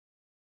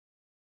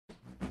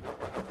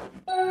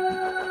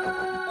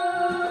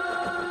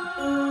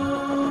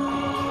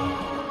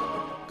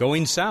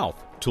Going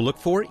south to look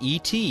for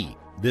E.T.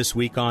 this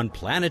week on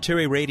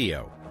Planetary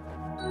Radio.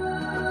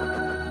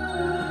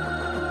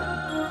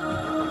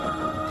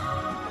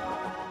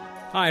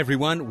 Hi,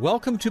 everyone.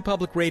 Welcome to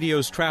Public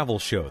Radio's travel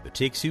show that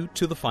takes you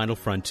to the final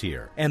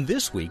frontier, and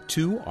this week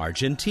to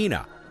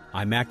Argentina.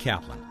 I'm Matt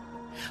Kaplan.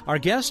 Our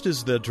guest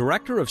is the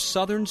director of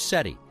Southern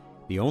SETI,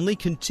 the only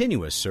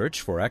continuous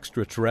search for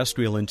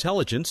extraterrestrial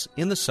intelligence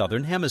in the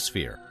Southern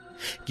Hemisphere.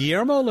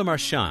 Guillermo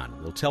Lemarchand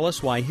will tell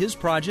us why his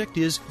project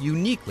is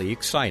uniquely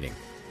exciting.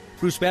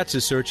 Bruce Betts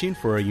is searching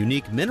for a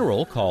unique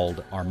mineral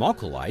called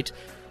armalcolite.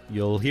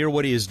 You'll hear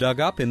what he has dug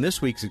up in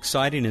this week's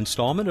exciting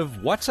installment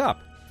of What's Up?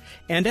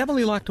 And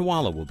Emily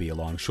Lakdawalla will be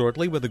along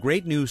shortly with a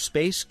great new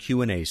space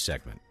Q&A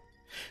segment.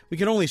 We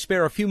can only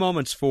spare a few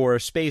moments for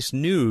space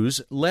news,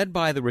 led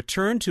by the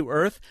return to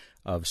Earth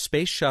of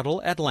Space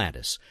Shuttle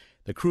Atlantis.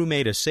 The crew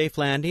made a safe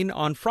landing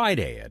on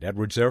Friday at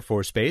Edwards Air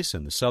Force Base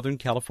in the Southern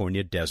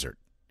California desert.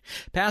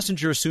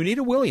 Passenger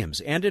Sunita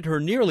Williams ended her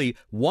nearly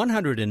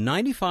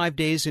 195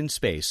 days in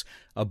space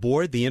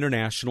aboard the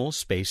International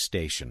Space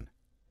Station.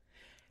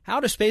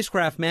 How do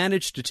spacecraft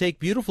manage to take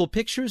beautiful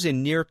pictures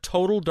in near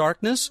total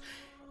darkness?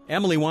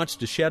 Emily wants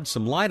to shed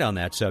some light on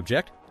that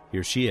subject.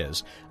 Here she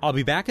is. I'll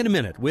be back in a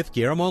minute with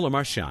Guillermo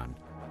Lemarchand.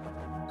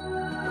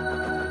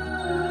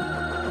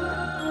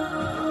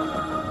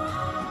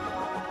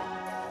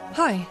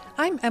 Hi,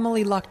 I'm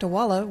Emily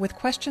Lakdawalla with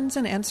questions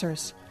and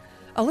answers.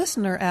 A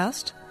listener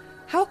asked,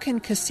 how can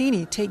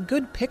Cassini take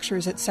good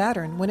pictures at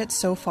Saturn when it's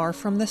so far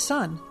from the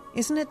Sun?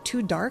 Isn't it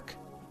too dark?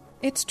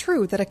 It's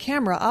true that a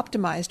camera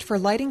optimized for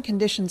lighting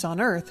conditions on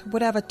Earth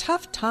would have a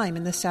tough time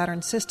in the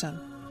Saturn system.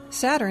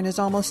 Saturn is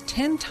almost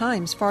 10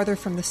 times farther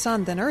from the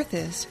Sun than Earth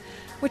is,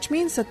 which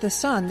means that the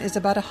Sun is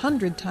about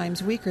 100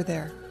 times weaker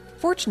there.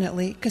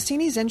 Fortunately,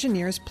 Cassini's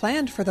engineers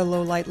planned for the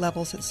low light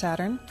levels at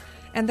Saturn,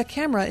 and the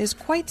camera is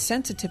quite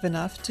sensitive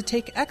enough to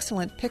take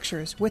excellent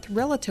pictures with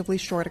relatively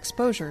short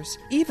exposures,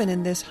 even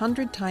in this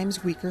 100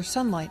 times weaker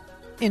sunlight.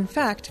 In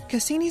fact,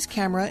 Cassini's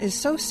camera is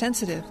so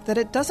sensitive that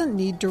it doesn't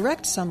need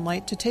direct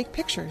sunlight to take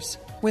pictures.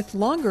 With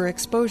longer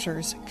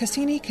exposures,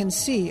 Cassini can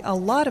see a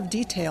lot of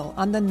detail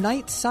on the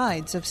night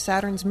sides of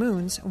Saturn's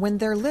moons when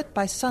they're lit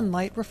by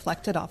sunlight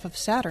reflected off of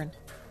Saturn.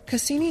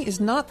 Cassini is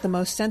not the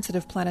most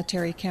sensitive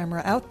planetary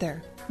camera out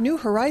there. New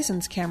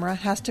Horizons' camera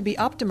has to be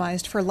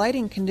optimized for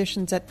lighting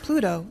conditions at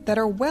Pluto that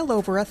are well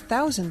over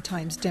 1,000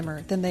 times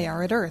dimmer than they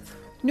are at Earth.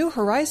 New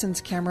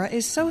Horizons' camera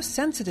is so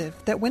sensitive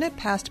that when it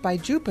passed by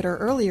Jupiter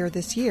earlier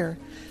this year,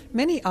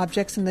 many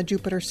objects in the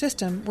Jupiter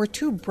system were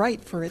too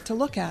bright for it to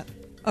look at.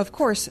 Of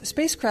course,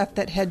 spacecraft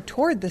that head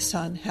toward the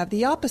Sun have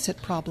the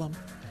opposite problem.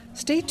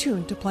 Stay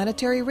tuned to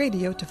Planetary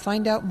Radio to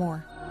find out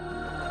more.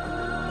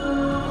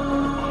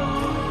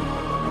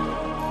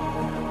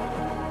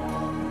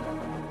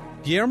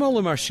 Guillermo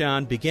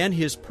Lemarchand began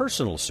his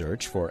personal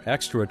search for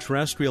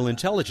extraterrestrial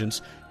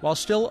intelligence while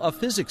still a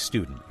physics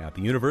student at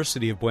the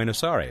University of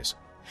Buenos Aires.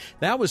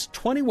 That was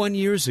 21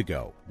 years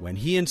ago when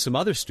he and some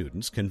other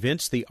students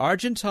convinced the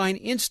Argentine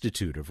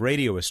Institute of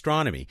Radio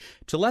Astronomy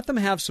to let them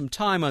have some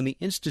time on the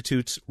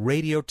Institute's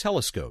radio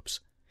telescopes.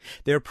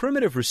 Their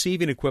primitive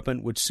receiving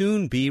equipment would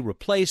soon be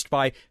replaced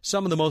by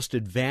some of the most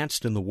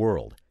advanced in the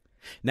world.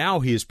 Now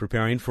he is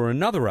preparing for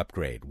another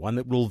upgrade, one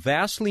that will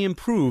vastly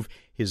improve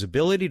his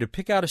ability to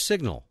pick out a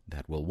signal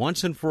that will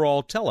once and for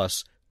all tell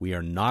us we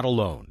are not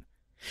alone.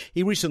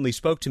 He recently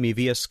spoke to me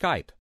via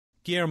Skype.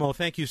 Guillermo,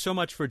 thank you so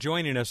much for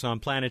joining us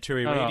on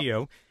Planetary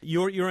Radio.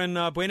 You're in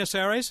Buenos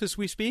Aires as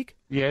we speak?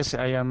 Yes,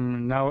 I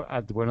am now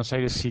at Buenos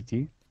Aires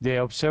City.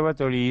 The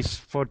observatory is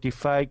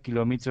 45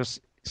 kilometers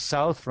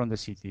south from the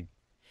city.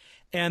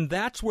 And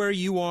that's where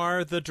you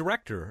are the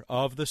director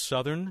of the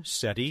Southern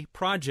SETI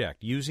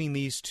project, using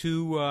these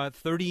two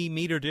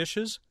 30-meter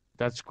dishes?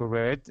 That's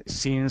correct.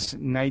 Since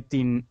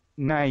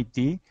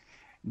 1990,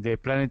 the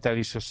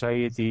Planetary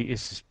Society is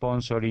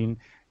sponsoring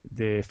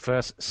the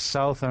first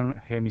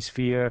Southern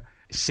Hemisphere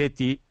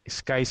SETI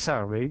Sky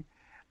Survey,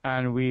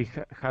 and we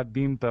have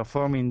been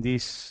performing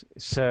this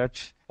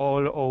search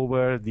all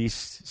over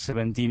these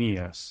 17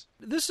 years.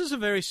 This is a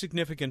very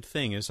significant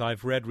thing, as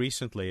I've read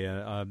recently,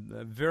 a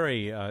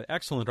very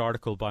excellent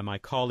article by my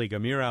colleague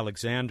Amir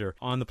Alexander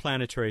on the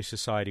Planetary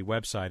Society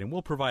website, and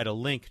we'll provide a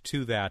link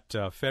to that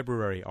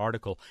February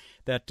article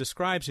that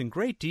describes in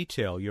great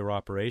detail your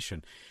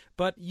operation.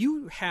 But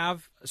you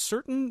have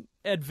certain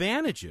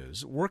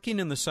advantages working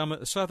in the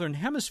Southern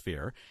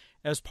Hemisphere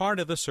as part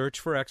of the search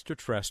for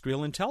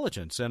extraterrestrial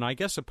intelligence. And I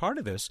guess a part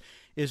of this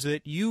is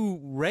that you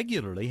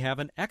regularly have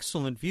an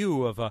excellent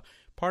view of a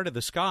part of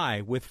the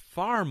sky with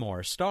far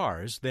more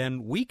stars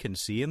than we can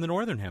see in the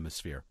Northern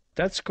Hemisphere.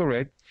 That's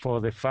correct,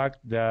 for the fact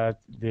that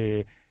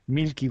the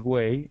Milky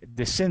Way,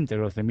 the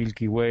center of the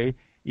Milky Way,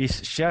 is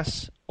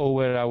just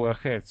over our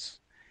heads.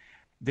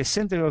 The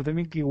center of the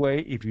Milky Way,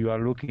 if you are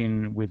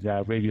looking with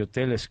a radio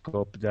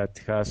telescope that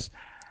has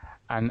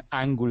an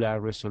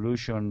angular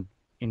resolution,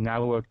 in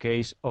our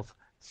case, of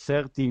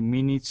 30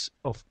 minutes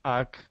of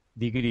arc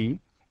degree,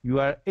 you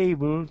are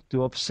able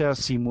to observe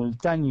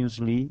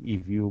simultaneously,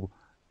 if you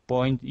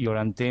point your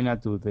antenna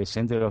to the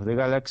center of the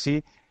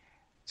galaxy,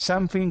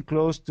 something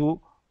close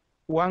to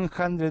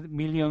 100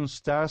 million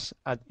stars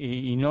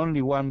in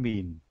only one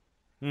beam.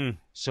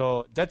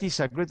 So that is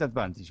a great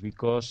advantage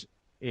because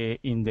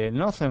in the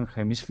northern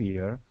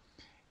hemisphere,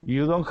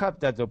 you don't have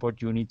that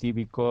opportunity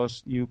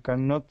because you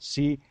cannot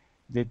see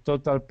the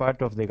total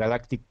part of the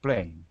galactic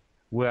plane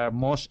where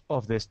most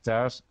of the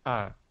stars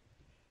are.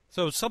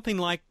 So something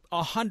like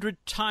 100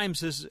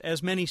 times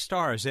as many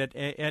stars at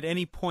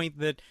any point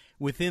that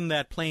within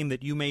that plane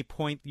that you may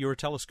point your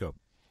telescope.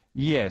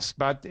 Yes,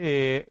 but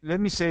let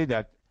me say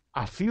that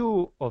a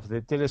few of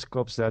the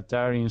telescopes that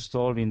are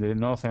installed in the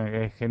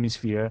northern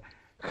hemisphere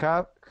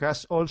have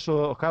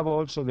also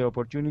the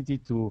opportunity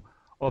to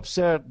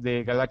observe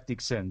the galactic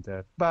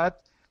center.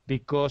 But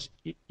because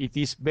it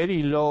is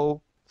very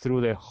low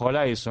through the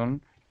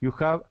horizon, you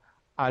have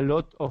a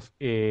lot of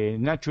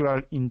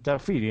natural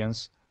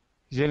interference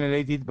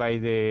generated by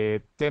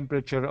the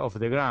temperature of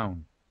the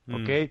ground.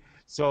 Okay,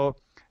 so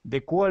the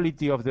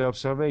quality of the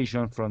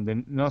observation from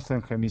the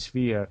northern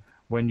hemisphere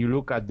when you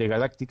look at the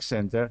galactic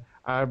center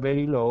are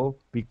very low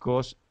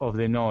because of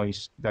the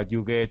noise that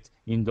you get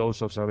in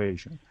those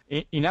observations.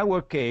 In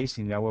our case,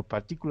 in our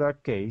particular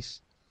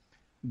case,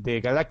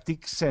 the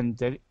galactic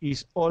center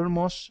is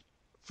almost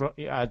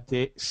at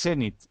the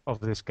zenith of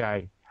the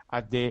sky,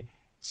 at the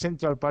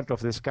central part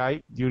of the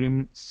sky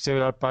during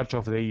several parts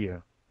of the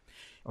year.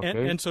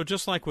 Okay? And so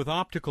just like with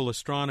optical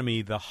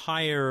astronomy, the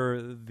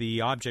higher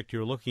the object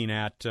you're looking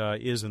at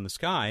is in the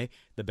sky,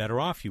 the better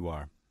off you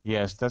are.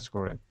 Yes, that's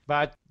correct.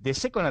 But the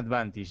second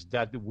advantage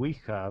that we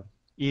have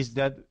is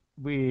that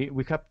we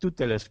have two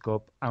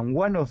telescopes, and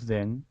one of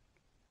them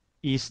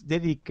is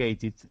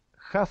dedicated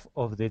half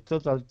of the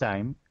total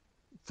time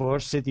for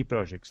SETI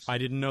projects. I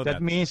didn't know that.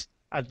 That means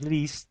at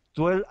least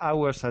 12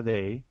 hours a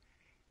day,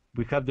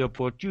 we have the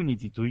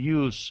opportunity to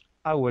use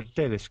our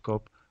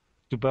telescope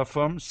to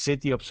perform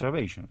SETI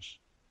observations.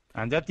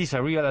 And that is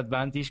a real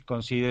advantage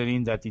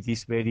considering that it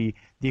is very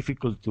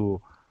difficult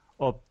to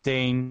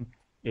obtain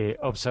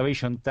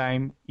observation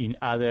time in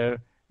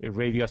other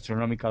radio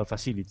astronomical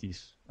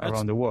facilities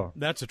around the world.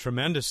 That's a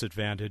tremendous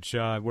advantage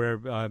where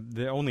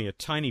only a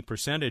tiny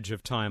percentage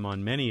of time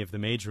on many of the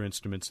major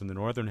instruments in the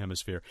Northern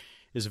Hemisphere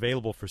is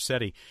available for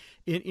SETI.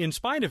 In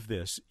spite of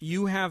this,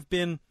 you have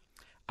been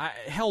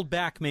held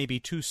back, maybe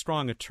too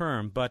strong a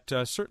term, but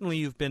certainly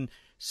you've been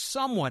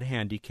somewhat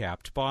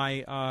handicapped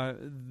by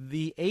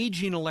the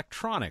aging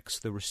electronics,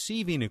 the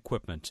receiving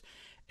equipment,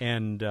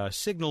 and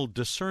signal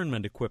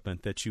discernment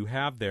equipment that you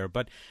have there.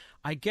 But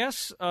I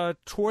guess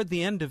toward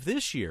the end of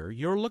this year,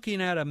 you're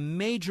looking at a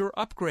major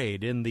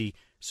upgrade in the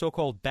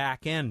so-called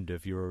back end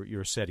of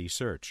your SETI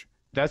search.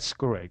 That's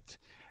correct.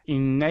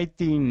 In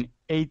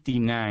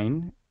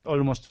 1989,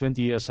 almost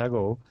 20 years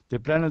ago, the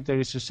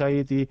Planetary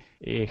Society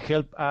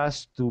helped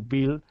us to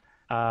build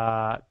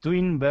a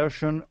twin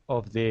version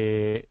of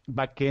the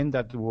backend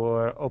that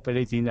were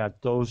operating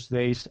at those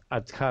days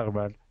at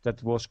Harvard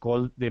that was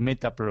called the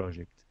META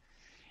project.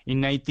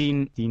 In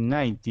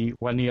 1990,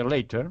 1 year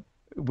later,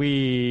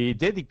 we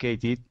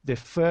dedicated the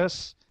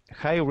first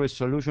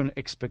high-resolution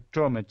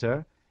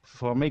spectrometer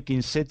for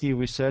making SETI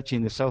research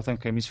in the Southern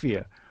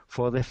Hemisphere.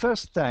 For the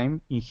first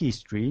time in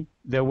history,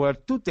 there were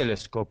two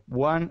telescopes,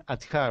 one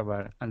at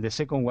Harvard and the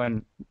second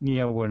one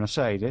near Buenos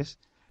Aires,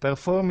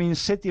 performing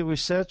SETI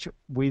research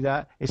with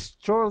an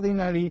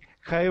extraordinary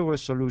high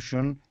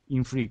resolution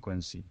in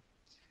frequency.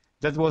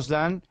 That was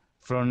done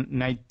from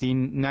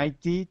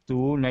 1990 to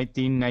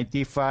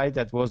 1995.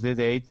 That was the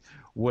date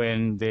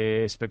when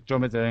the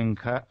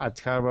spectrometer at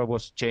Harvard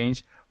was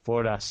changed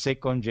for a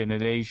second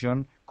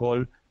generation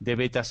called the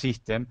Beta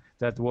system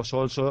that was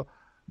also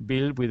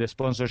built with the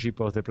sponsorship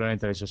of the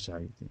Planetary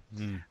Society.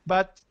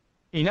 But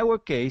in our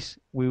case,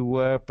 we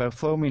were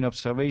performing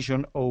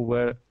observation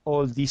over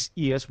all these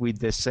years with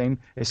the same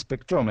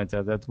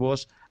spectrometer that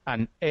was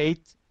an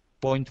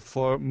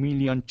 8.4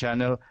 million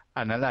channel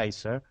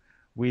analyzer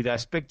with a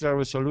spectral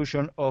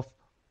resolution of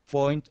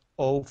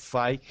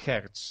 0.05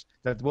 Hertz.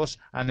 That was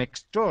an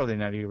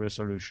extraordinary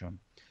resolution.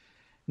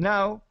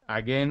 Now,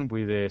 again,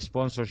 with the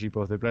sponsorship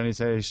of the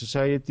Planetary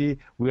Society,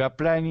 we are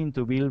planning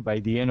to build by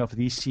the end of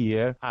this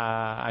year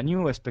a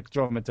new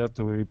spectrometer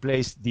to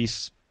replace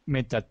this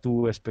META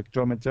 2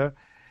 spectrometer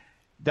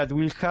that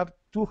will have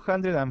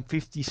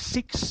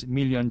 256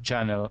 million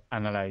channel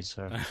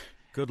analyzer.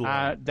 Good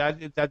Lord.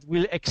 That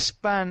will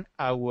expand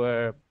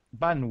our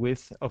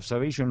bandwidth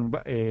observation,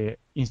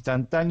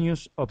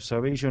 instantaneous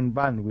observation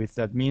bandwidth.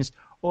 That means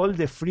all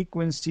the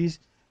frequencies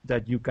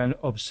that you can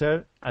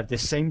observe at the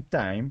same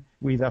time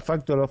with a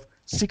factor of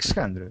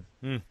 600.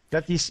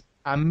 That is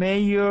a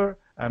major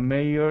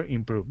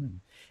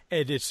improvement.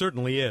 It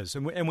certainly is.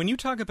 And when you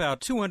talk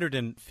about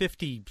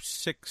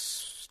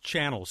 256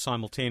 channels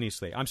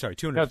simultaneously,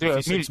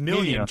 256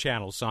 million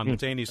channels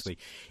simultaneously,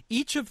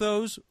 each of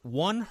those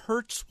 1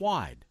 hertz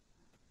wide.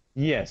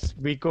 Yes,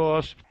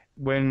 because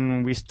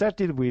when we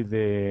started with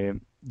the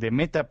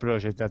META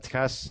project that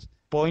has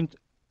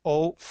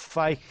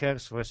 0.05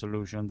 hertz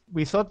resolution,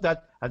 we thought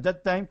that at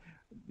that time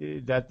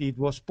that it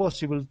was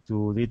possible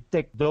to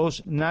detect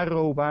those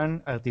narrow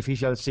band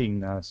artificial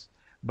signals.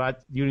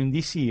 But during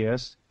these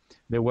years,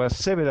 there were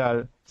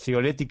several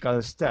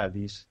theoretical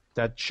studies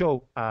that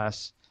show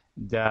us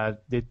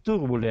that the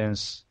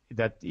turbulence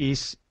that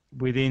is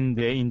within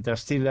the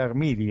interstellar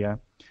media,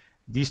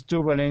 this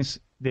turbulence,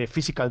 the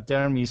physical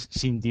term is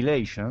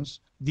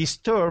scintillations,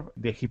 disturb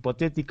the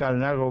hypothetical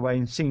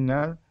narrowband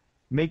signal,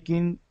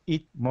 making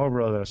it more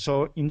broader.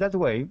 So in that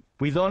way,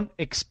 we don't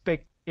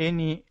expect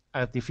any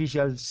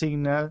artificial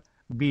signal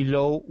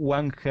below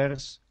 1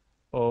 hertz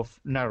of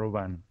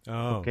narrowband.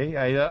 Oh. Okay,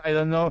 I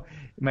don't know.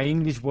 My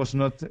English was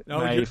not.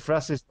 My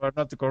phrases were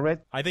not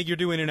correct. I think you're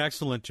doing an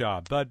excellent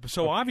job. But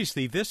so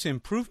obviously, this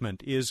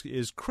improvement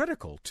is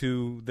critical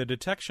to the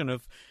detection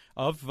of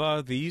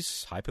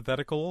these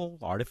hypothetical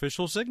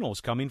artificial signals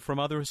coming from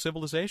other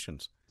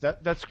civilizations.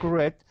 That's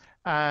correct.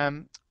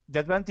 The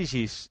advantage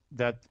is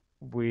that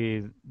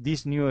with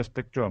this new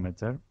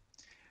spectrometer,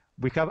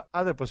 we have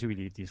other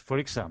possibilities. For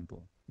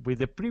example, with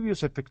the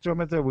previous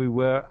spectrometer, we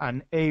were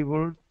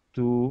unable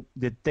to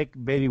detect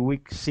very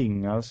weak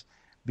signals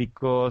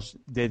because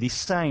the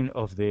design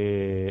of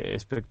the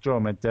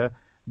spectrometer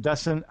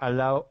doesn't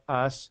allow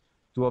us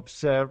to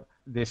observe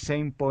the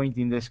same point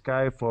in the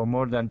sky for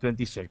more than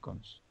 20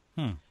 seconds.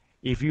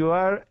 If you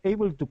are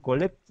able to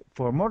collect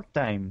for more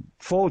time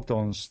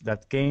photons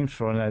that came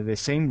from the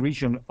same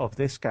region of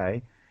the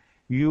sky,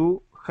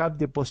 you have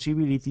the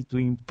possibility to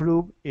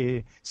improve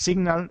a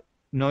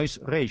signal-noise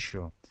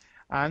ratio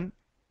and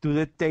to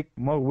detect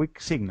more weak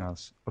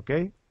signals,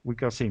 okay?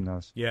 Weaker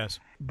signals. Yes.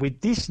 With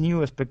this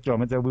new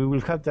spectrometer, we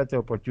will have that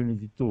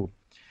opportunity too.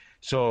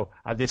 So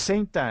at the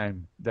same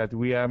time that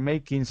we are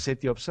making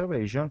SETI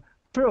observation,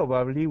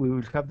 probably we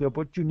will have the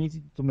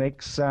opportunity to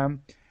make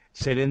some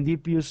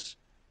serendipitous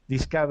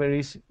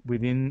discoveries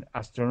within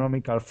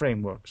astronomical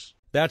frameworks.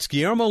 That's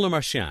Guillermo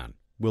Lemarchand.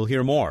 We'll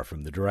hear more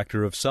from the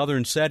director of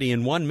Southern SETI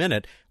in 1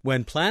 minute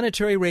when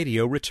Planetary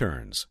Radio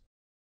returns.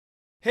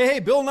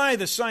 Hey, Bill Nye,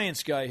 the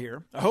science guy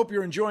here. I hope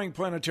you're enjoying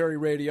Planetary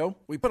Radio.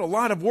 We put a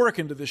lot of work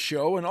into this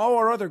show and all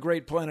our other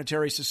great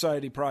Planetary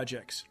Society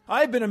projects.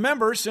 I've been a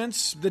member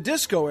since the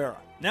disco era.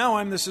 Now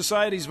I'm the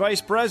Society's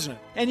vice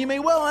president. And you may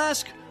well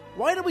ask,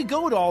 why do we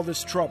go to all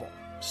this trouble?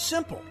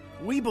 Simple.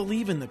 We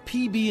believe in the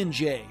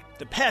PB&J,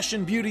 the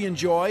passion, beauty, and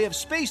joy of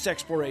space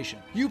exploration.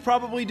 You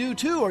probably do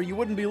too, or you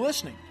wouldn't be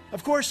listening.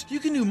 Of course, you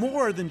can do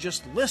more than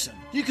just listen.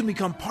 You can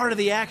become part of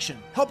the action,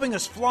 helping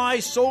us fly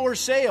solar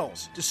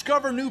sails,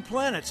 discover new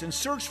planets, and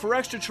search for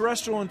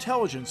extraterrestrial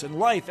intelligence and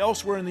life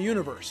elsewhere in the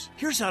universe.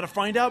 Here's how to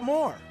find out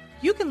more.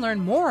 You can learn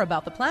more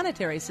about the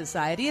Planetary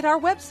Society at our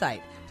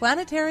website,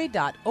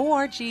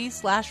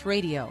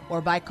 planetary.org/radio,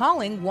 or by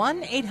calling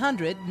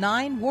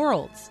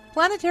 1-800-9-WORLDS.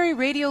 Planetary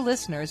Radio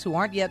listeners who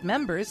aren't yet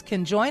members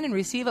can join and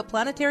receive a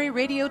Planetary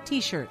Radio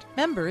t-shirt.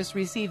 Members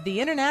receive the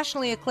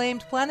internationally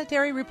acclaimed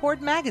Planetary Report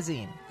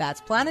magazine.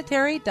 That's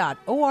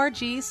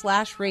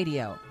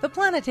planetary.org/radio. The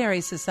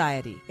Planetary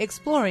Society,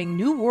 exploring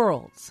new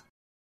worlds.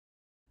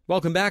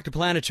 Welcome back to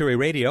Planetary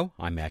Radio.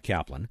 I'm Matt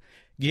Kaplan.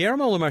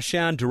 Guillermo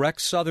Lemarchand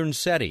directs Southern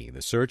SETI,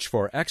 the search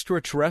for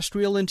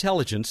extraterrestrial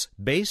intelligence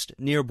based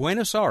near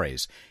Buenos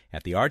Aires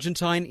at the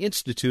Argentine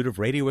Institute of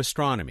Radio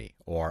Astronomy,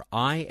 or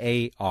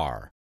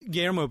IAR.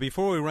 Guillermo,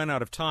 before we run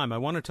out of time, I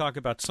want to talk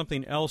about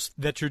something else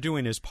that you're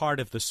doing as part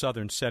of the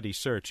Southern SETI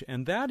search,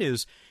 and that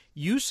is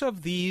use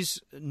of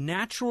these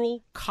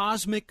natural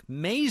cosmic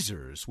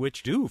masers,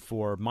 which do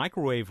for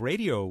microwave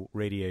radio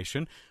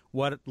radiation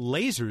what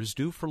lasers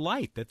do for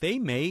light, that they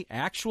may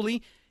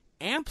actually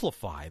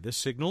amplify the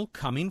signal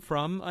coming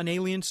from an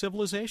alien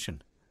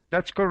civilization.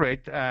 That's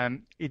correct.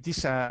 It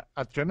is a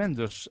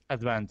tremendous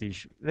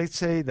advantage. Let's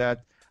say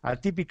that a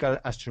typical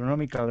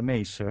astronomical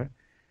maser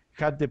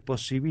had the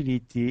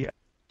possibility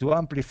to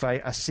amplify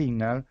a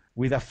signal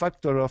with a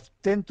factor of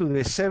 10 to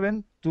the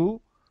 7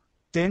 to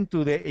 10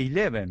 to the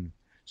 11.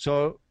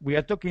 So we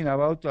are talking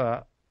about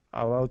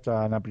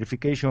an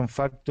amplification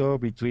factor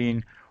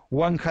between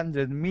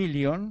 100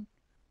 million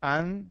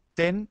and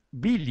 10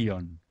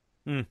 billion.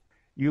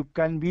 You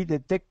can be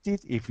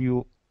detected if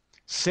you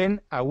send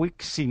a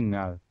weak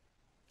signal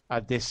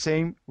at the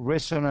same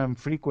resonant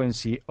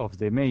frequency of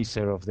the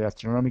maser, of the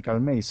astronomical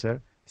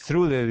maser,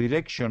 through the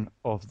direction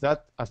of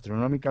that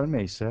astronomical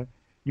maser.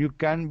 You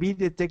can be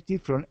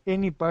detected from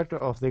any part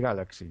of the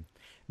galaxy.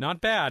 Not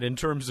bad in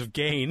terms of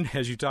gain,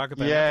 as you talk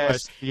about.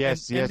 Yes.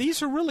 And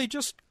these are really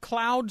just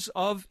clouds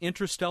of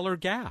interstellar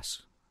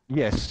gas.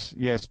 Yes.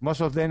 Most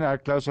of them are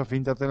clouds of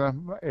interstellar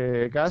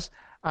gas,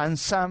 and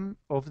some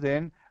of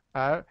them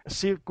are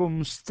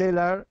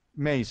circumstellar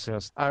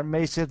masers, are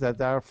masers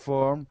that are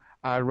formed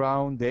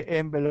around the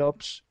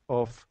envelopes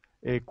of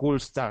cool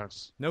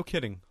stars. No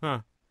kidding,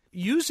 huh?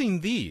 Using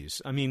these,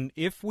 I mean,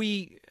 if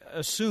we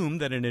assume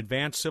that an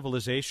advanced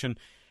civilization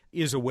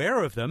is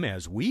aware of them,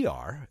 as we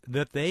are,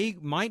 that they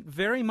might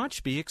very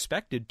much be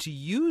expected to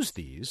use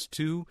these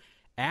to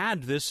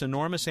add this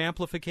enormous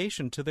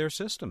amplification to their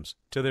systems,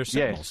 to their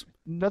signals. Yes,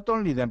 not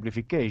only the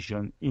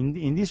amplification.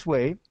 In this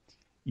way,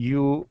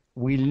 you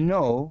will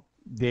know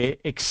the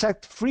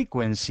exact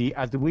frequency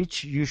at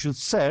which you should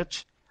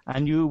search,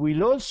 and you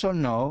will also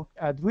know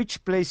at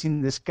which place in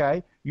the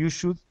sky you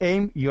should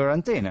aim your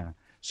antenna.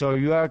 So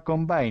you are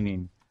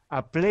combining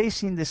a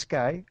place in the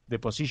sky, the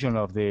position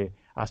of the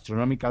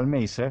astronomical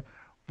maser,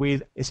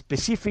 with a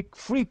specific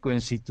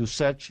frequency to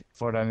search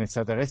for an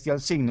extraterrestrial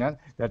signal,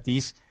 that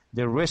is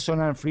the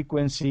resonant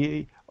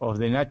frequency of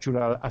the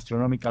natural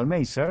astronomical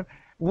maser,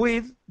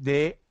 with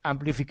the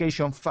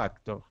amplification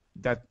factor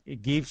that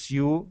it gives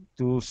you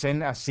to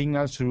send a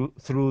signal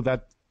through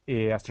that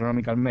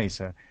astronomical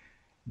maser.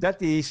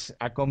 That is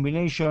a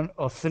combination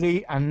of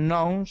three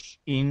unknowns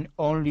in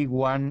only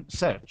one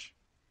search.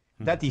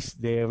 That is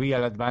the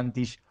real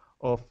advantage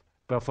of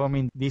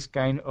performing this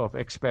kind of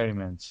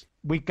experiments.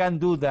 We can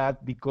do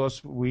that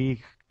because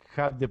we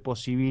have the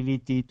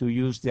possibility to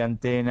use the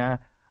antenna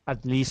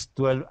at least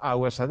 12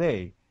 hours a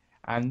day.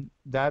 And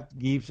that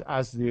gives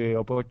us the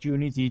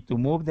opportunity to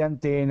move the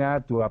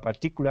antenna to a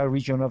particular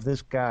region of the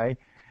sky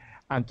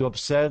and to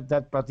observe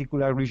that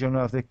particular region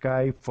of the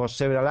sky for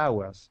several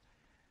hours.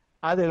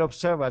 Other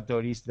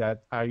observatories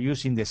that are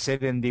using the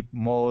serendip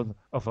mode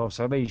of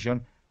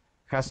observation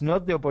has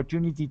not the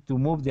opportunity to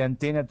move the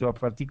antenna to a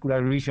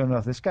particular region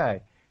of the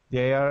sky.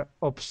 They are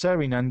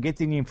observing and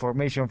getting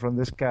information from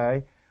the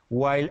sky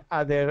while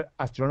other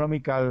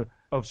astronomical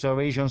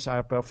observations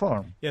are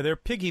performed. Yeah, they're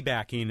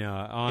piggybacking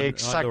on their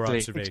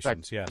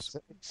observations, yes.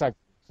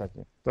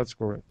 Exactly. That's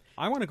correct.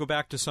 I want to go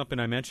back to something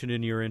I mentioned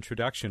in your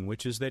introduction,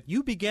 which is that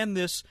you began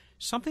this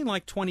something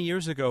like 20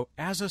 years ago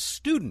as a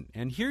student,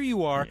 and here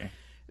you are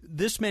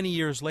this many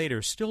years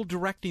later, still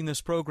directing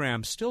this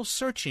program, still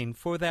searching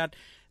for that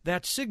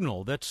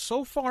signal that,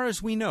 so far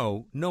as we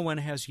know, no one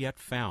has yet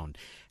found.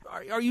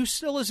 Are you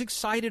still as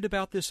excited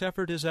about this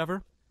effort as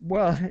ever?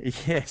 Well,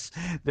 yes.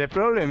 The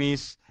problem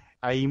is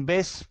I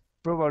invest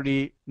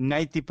probably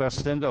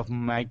 90% of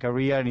my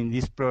career in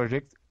this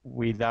project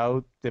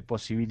without the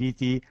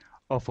possibility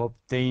of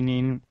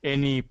obtaining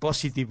any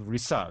positive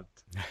result.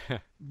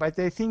 But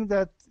I think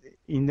that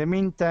in the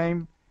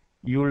meantime,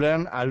 you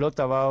learn a lot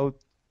about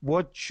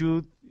what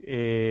should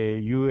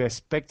you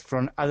expect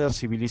from other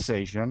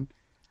civilization.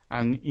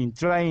 And in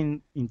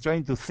trying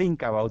to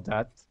think about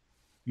that,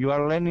 you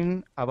are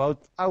learning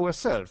about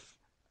ourselves.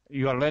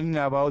 You are learning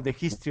about the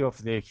history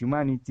of the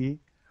humanity,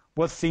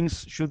 what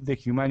things should the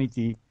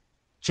humanity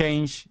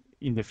change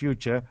in the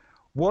future,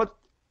 what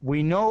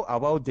we know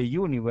about the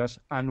universe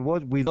and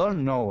what we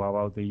don't know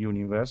about the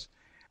universe.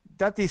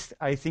 That is,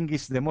 I think,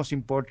 is the most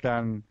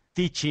important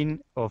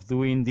teaching of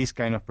doing this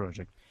kind of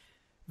project.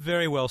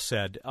 Very well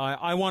said.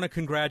 I want to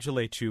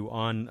congratulate you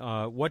on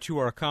what you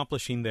are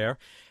accomplishing there.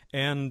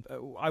 And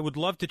I would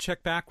love to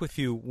check back with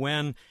you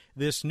when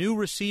this new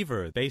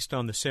receiver, based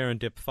on the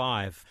Serendip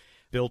 5,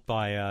 built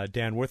by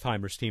Dan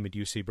Wertheimer's team at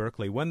UC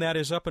Berkeley, when that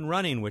is up and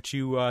running, which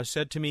you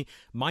said to me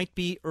might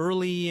be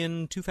early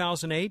in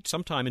 2008,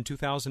 sometime in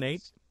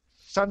 2008?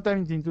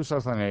 Sometime in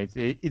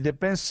 2008. It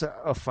depends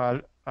of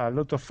a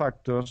lot of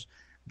factors,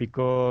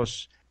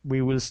 because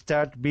we will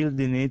start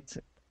building it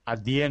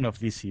at the end of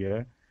this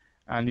year,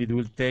 and it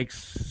will take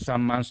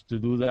some months to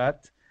do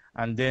that,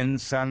 and then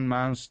some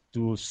months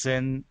to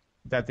send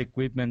that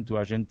equipment to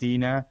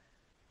Argentina,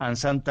 and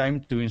some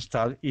time to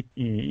install it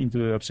into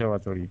the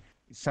observatory.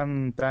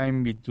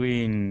 Sometime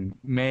between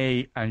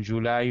May and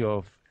July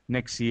of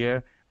next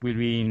year will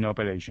be in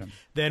operation.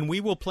 Then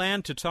we will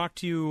plan to talk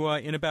to you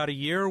in about a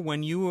year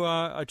when you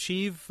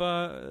achieve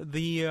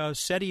the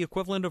SETI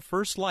equivalent of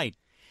first light.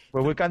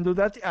 Well, we can do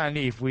that, and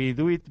if we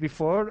do it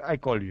before, I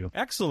call you.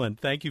 Excellent.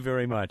 Thank you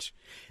very much.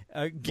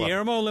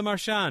 Guillermo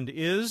Lemarchand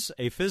is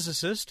a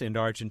physicist in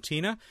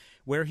Argentina,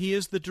 where he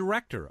is the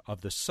director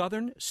of the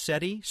Southern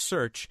SETI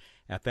Search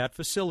at that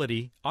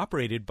facility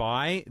operated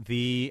by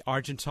the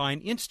Argentine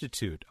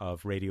Institute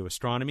of Radio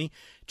Astronomy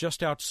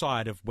just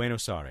outside of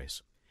Buenos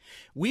Aires.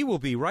 We will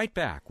be right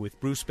back with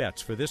Bruce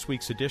Betts for this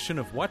week's edition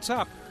of What's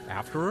Up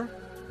after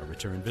a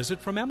return visit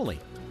from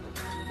Emily.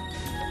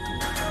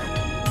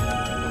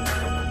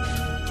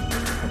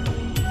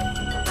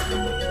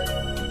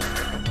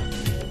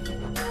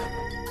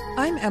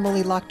 I'm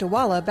Emily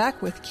Lakdawala,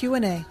 back with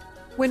Q&A.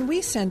 When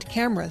we send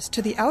cameras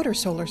to the outer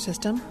solar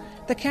system,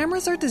 the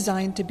cameras are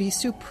designed to be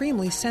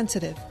supremely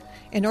sensitive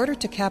in order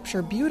to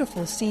capture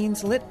beautiful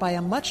scenes lit by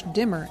a much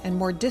dimmer and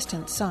more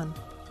distant sun.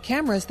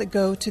 Cameras that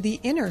go to the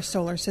inner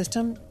solar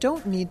system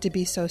don't need to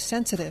be so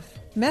sensitive.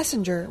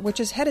 Messenger, which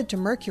is headed to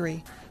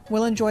Mercury,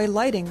 will enjoy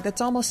lighting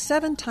that's almost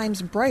 7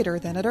 times brighter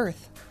than at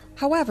Earth.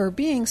 However,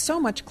 being so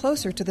much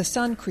closer to the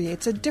sun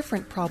creates a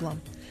different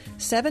problem.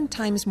 7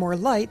 times more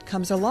light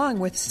comes along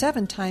with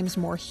 7 times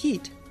more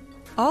heat.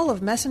 All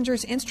of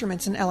Messenger's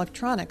instruments and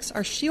electronics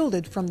are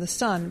shielded from the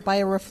sun by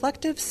a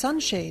reflective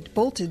sunshade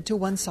bolted to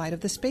one side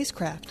of the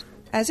spacecraft.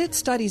 As it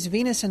studies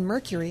Venus and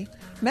Mercury,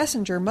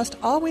 Messenger must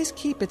always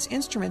keep its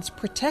instruments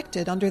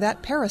protected under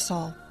that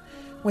parasol.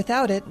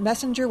 Without it,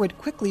 Messenger would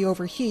quickly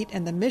overheat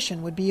and the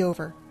mission would be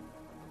over.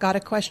 Got a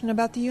question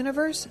about the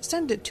universe?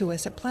 Send it to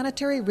us at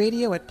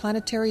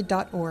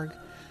planetaryradio@planetary.org.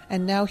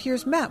 And now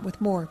here's Matt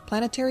with more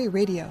Planetary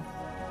Radio.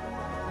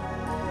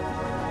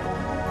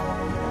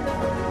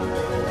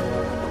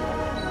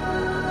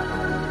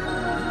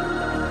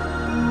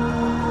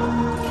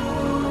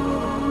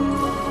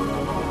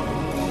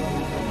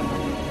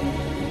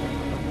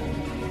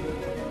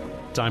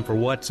 Time for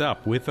What's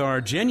Up with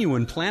our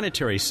genuine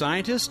planetary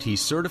scientist. He's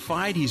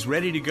certified. He's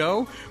ready to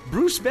go.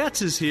 Bruce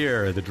Betts is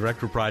here, the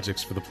Director of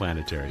Projects for the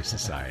Planetary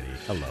Society.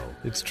 Hello.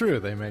 It's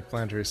true. They make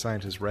planetary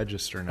scientists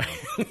register now,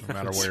 no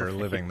matter where you're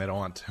living. They don't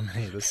want too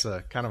many. This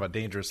is kind of a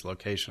dangerous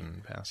location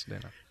in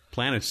Pasadena.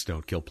 Planets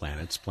don't kill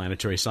planets.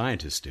 Planetary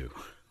scientists do.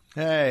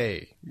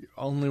 Hey,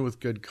 only with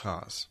good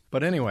cause.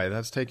 But anyway,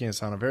 that's taking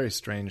us on a very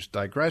strange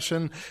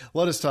digression.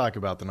 Let us talk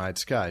about the night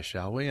sky,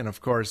 shall we? And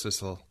of course,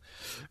 this will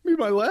be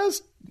my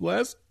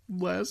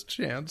last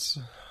chance,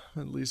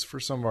 at least for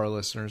some of our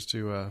listeners,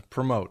 to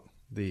promote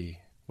the,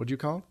 what do you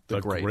call it? The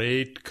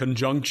Great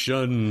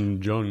Conjunction.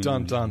 Dun,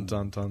 dun, dun,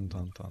 dun, dun,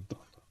 dun, dun.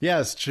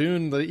 Yes,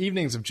 the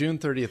evenings of June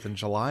 30th and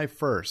July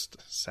 1st,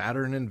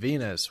 Saturn and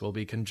Venus will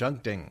be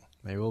conjuncting.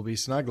 They will be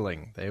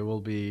snuggling. They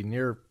will be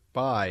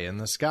nearby in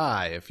the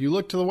sky. If you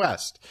look to the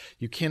west,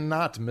 you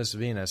cannot miss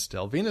Venus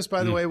still. Venus,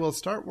 by the way, will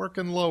start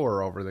working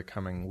lower over the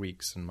coming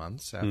weeks and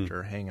months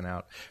after hanging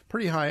out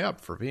pretty high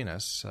up for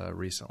Venus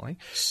recently.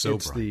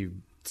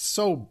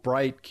 So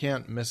bright,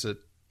 can't miss it.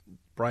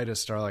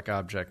 Brightest star-like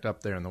object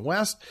up there in the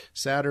west.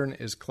 Saturn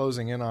is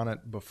closing in on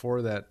it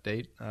before that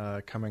date,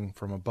 coming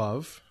from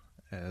above.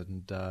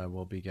 And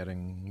we'll be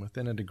getting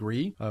within a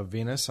degree of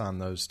Venus on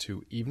those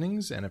two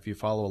evenings. And if you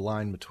follow a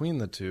line between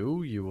the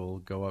two, you will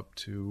go up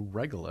to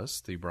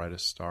Regulus, the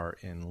brightest star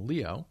in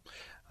Leo,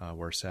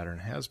 where Saturn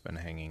has been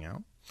hanging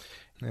out.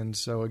 And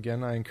so,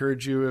 again, I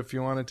encourage you, if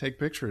you want to take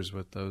pictures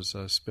with those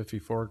spiffy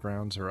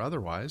foregrounds or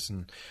otherwise,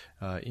 and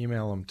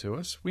email them to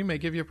us. We may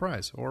give you a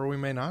prize, or we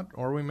may not,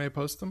 or we may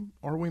post them,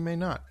 or we may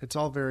not. It's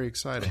all very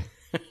exciting.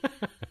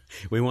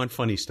 We want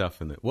funny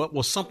stuff in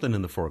something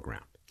in the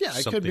foreground. Yeah,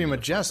 it could be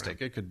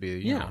majestic. It could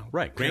be,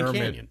 right. Grand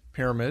Canyon.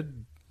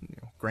 Pyramid,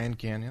 Grand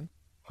Canyon.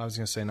 I was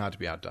going to say not to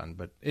be outdone,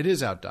 but it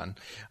is outdone.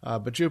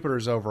 But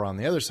Jupiter's over on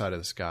the other side of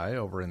the sky,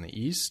 over in the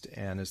east,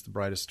 and is the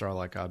brightest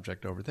star-like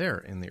object over there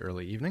in the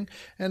early evening.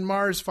 And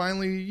Mars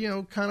finally,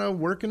 kind of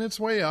working its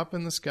way up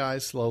in the sky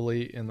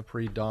slowly in the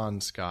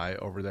pre-dawn sky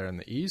over there in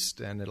the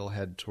east, and it'll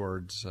head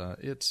towards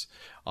its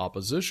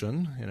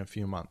opposition in a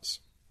few months.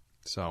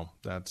 So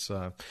that's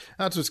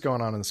what's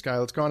going on in the sky.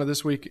 Let's go on to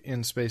this week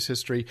in space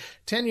history.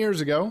 10 years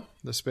ago,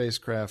 the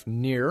spacecraft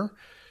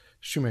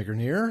Shoemaker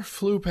Near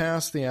flew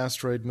past the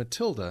asteroid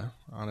Matilda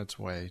on its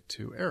way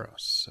to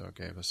Eros. So it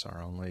gave us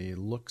our only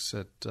looks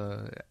at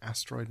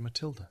asteroid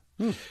Matilda.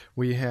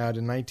 We had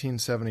in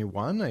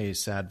 1971 a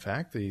sad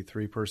fact. The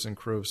three-person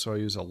crew of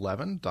Soyuz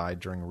 11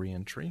 died during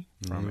re-entry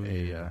from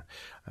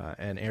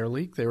an air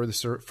leak. They were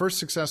the first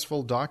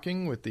successful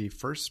docking with the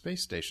first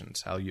space station,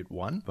 Salyut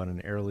 1, but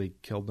an air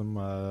leak killed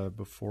them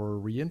before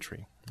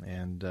re-entry.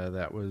 And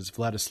that was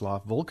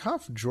Vladislav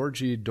Volkov,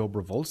 Georgy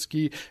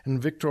Dobrovolsky,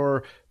 and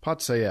Viktor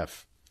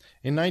Patsayev.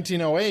 In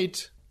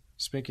 1908,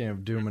 speaking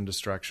of doom and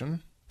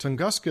destruction,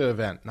 Tunguska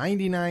event.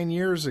 99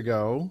 years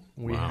ago,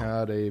 we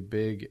had a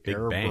big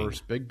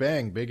airburst. Big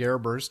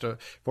airburst,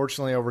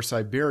 fortunately over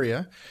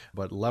Siberia,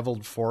 but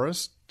leveled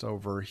forest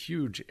over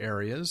huge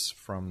areas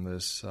from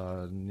this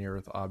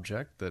near-Earth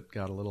object that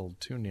got a little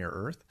too near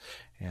Earth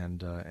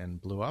and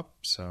blew up.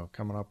 So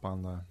coming up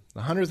on the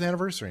 100th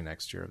anniversary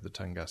next year of the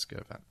Tunguska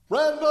event.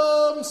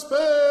 Random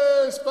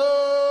Space Fact!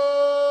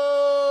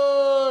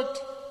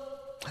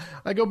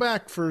 I go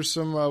back for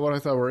some what I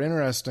thought were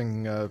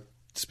interesting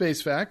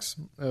space facts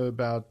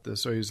about the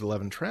Soyuz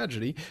 11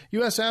 tragedy.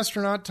 U.S.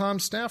 astronaut Tom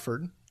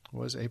Stafford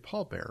was a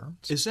pallbearer.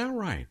 Is that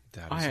right?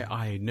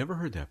 I never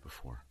heard that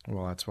before.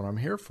 Well, that's what I'm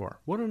here for.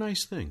 What a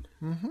nice thing.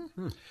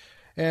 Mm-hmm.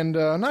 And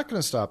I'm not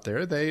going to stop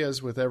there. They,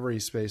 as with every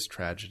space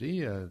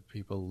tragedy,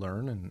 people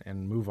learn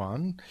and move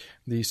on.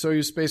 The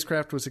Soyuz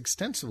spacecraft was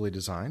extensively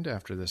designed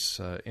after this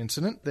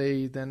incident.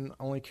 They then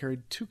only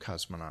carried 2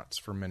 cosmonauts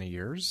for many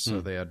years, so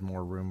they had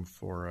more room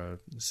for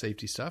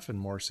safety stuff and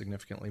more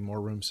significantly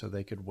more room so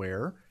they could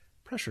wear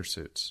pressure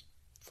suits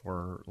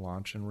for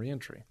launch and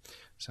reentry.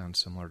 Sounds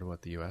similar to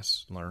what the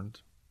U.S. learned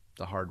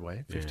the hard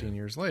way 15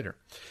 years later.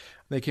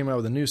 They came out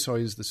with a new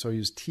Soyuz, the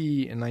Soyuz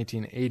T, in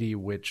 1980,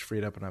 which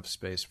freed up enough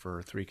space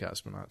for 3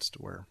 cosmonauts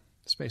to wear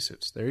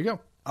spacesuits. There you go.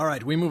 All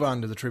right, we move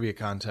on to the trivia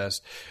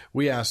contest.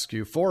 We ask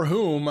you, for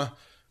whom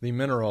the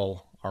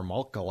mineral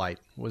Armalcolite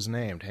was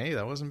named. Hey,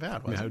 that wasn't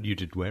bad, was it? You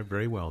did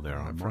very well there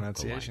on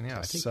pronunciation,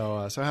 yes.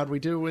 So how'd we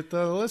do with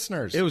the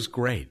listeners? It was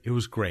great.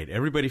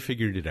 Everybody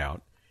figured it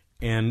out.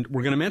 And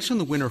we're going to mention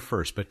the winner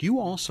first, but you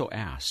also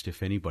asked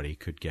if anybody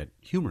could get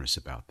humorous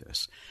about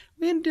this.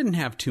 We didn't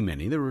have too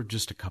many. There were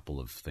just a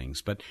couple of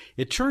things. But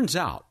it turns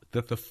out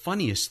that the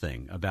funniest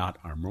thing about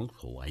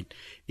Armalcolite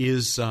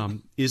is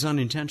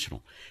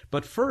unintentional.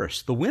 But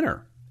first, the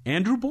winner,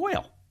 Andrew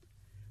Boyle,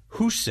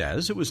 who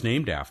says it was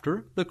named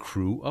after the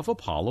crew of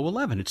Apollo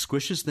 11. It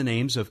squishes the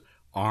names of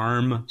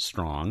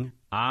Armstrong,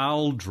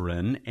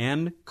 Aldrin,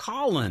 and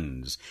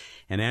Collins.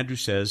 And Andrew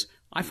says,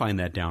 I find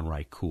that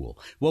downright cool.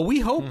 Well,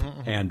 we hope,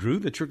 Andrew,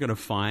 that you're going to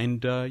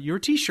find your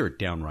T-shirt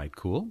downright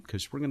cool,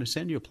 because we're going to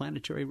send you a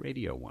Planetary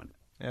Radio one.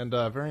 And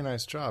very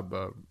nice job.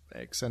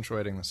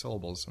 accentuating the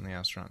syllables in the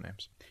astronaut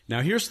names.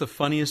 Now, here's the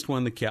funniest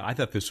one that I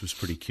thought this was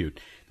pretty cute.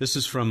 This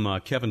is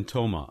from Kevin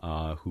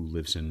Thoma, who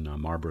lives in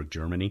Marburg,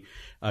 Germany.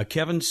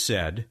 Kevin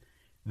said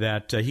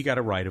that he got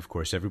it right, of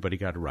course. Everybody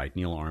got it right.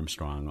 Neil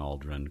Armstrong,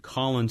 Aldrin,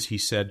 Collins. He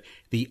said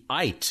the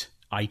ite,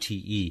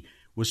 I-T-E,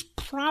 was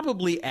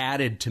probably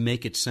added to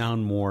make it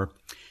sound more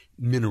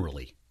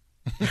minerally.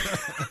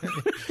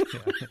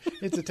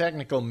 It's a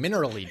technical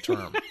minerally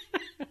term.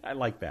 I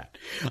like that.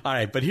 All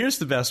right, but here's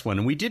the best one.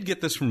 And we did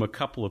get this from a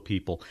couple of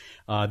people.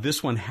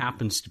 This one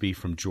happens to be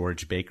from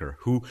George Baker,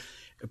 who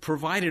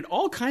provided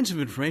all kinds of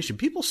information.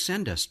 People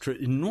send us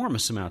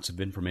enormous amounts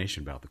of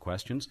information about the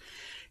questions.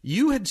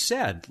 You had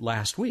said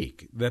last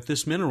week that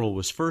this mineral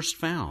was first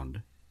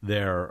found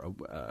there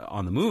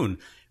on the moon,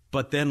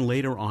 but then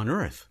later on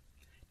Earth.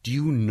 Do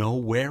you know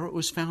where it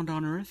was found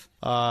on Earth?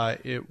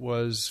 It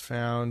was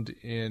found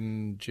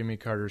in Jimmy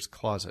Carter's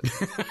closet.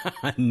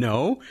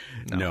 No.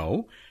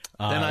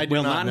 Then I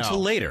do not know. until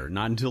later.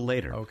 Not until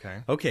later.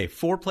 Okay,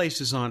 4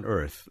 places on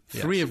Earth,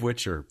 3 of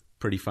which are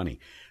pretty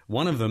funny.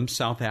 One of them,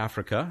 South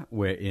Africa,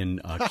 where in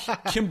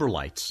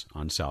Kimberlites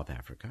on South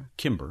Africa.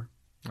 Kimber,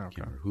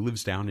 who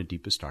lives down in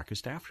deepest,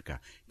 darkest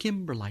Africa.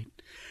 Kimberlite.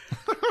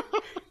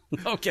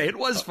 Okay, it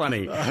was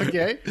funny.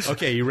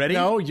 Okay, you ready?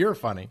 No, you're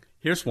funny.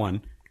 Here's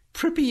one.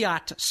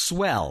 Pripyat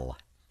Swell.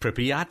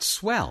 Pripyat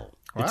Swell.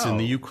 Wow. It's in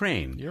the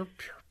Ukraine. You're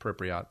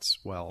Pripyat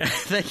Swell.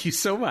 Thank you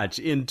so much.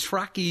 In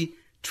trachy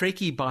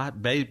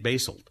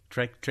basalt,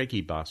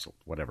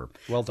 whatever.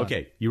 Well done.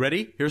 Okay, you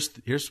ready?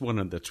 Here's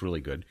one that's really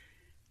good.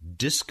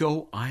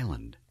 Disco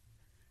Island.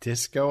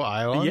 Disco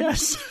Island?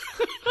 Yes.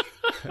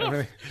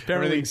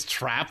 Everything's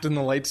trapped in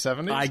the late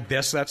 70s? I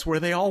guess that's where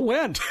they all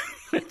went.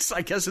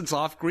 I guess it's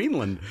off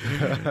Greenland.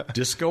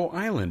 Disco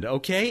Island.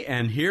 Okay,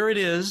 and here it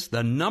is,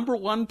 the number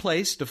 1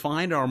 place to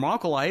find our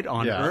Armalcolite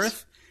on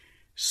Earth,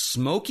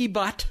 Smoky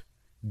Butt,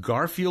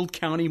 Garfield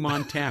County,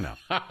 Montana,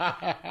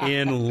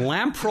 in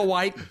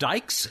lamproite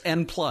dikes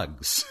and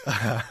plugs.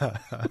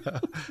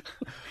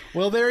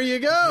 Well, there you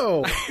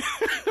go.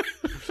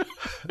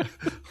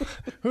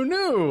 Who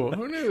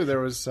knew there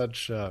was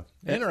such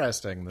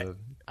interesting?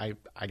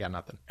 I got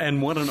nothing.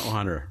 And what an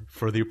honor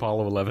for the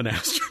Apollo 11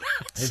 astronauts.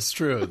 It's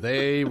true.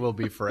 They will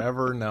be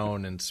forever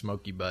known in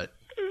Smoky Butt.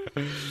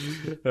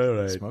 All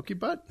right. Smoky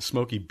Butt?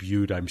 Smoky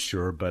Butte, I'm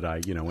sure, but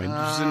it's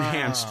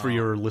enhanced for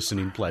your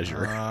listening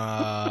pleasure.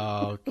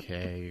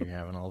 Okay, you're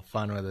having a little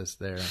fun with us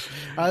there.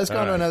 Let's go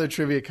on to another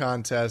trivia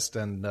contest,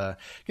 and you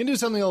can do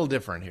something a little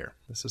different here.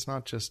 This is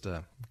not just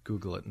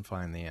Google it and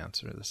find the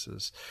answer. This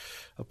is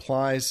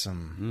apply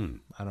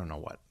some, I don't know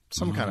what,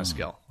 some kind of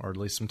skill, or at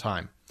least some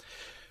time.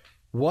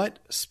 What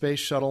space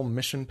shuttle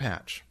mission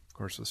patch? Of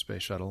course, the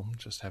space shuttle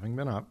just having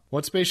been up.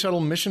 What space shuttle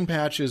mission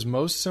patch is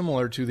most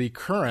similar to the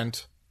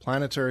current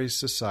Planetary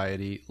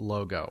Society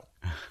logo?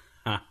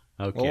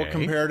 Okay. All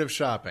comparative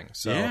shopping.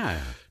 So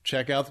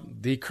check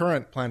out the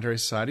current Planetary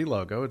Society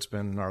logo. It's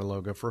been our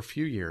logo for a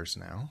few years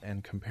now.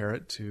 And compare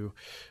it to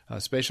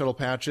space shuttle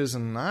patches.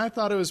 And I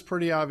thought it was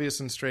pretty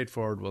obvious and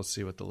straightforward. We'll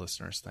see what the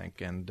listeners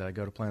think. And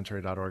go to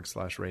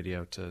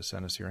planetary.org/radio to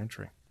send us your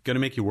entry. Going to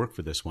make you work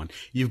for this one.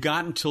 You've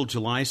got until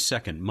July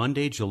 2nd,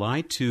 Monday, July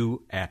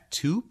 2 at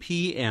 2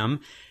 p.m.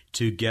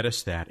 to get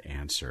us that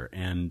answer.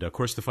 And, of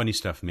course, the funny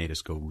stuff made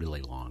us go really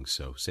long,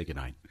 so say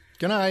goodnight.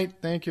 Good night.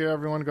 Thank you,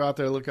 everyone. Go out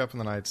there, look up in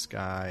the night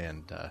sky,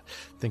 and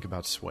think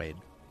about Suede.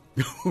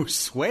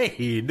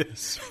 Suede?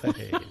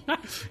 Suede.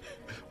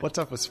 What's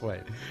up with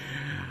Suede?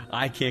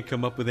 I can't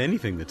come up with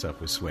anything that's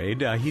up with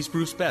Suede. He's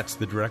Bruce Betts,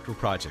 the Director of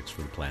Projects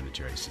for the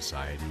Planetary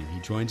Society, and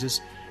he joins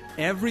us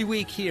every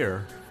week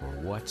here for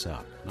What's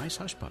Up. Nice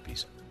hush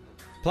puppies.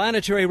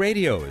 Planetary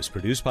Radio is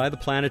produced by the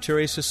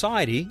Planetary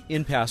Society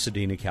in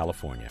Pasadena,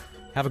 California.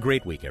 Have a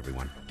great week,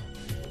 everyone.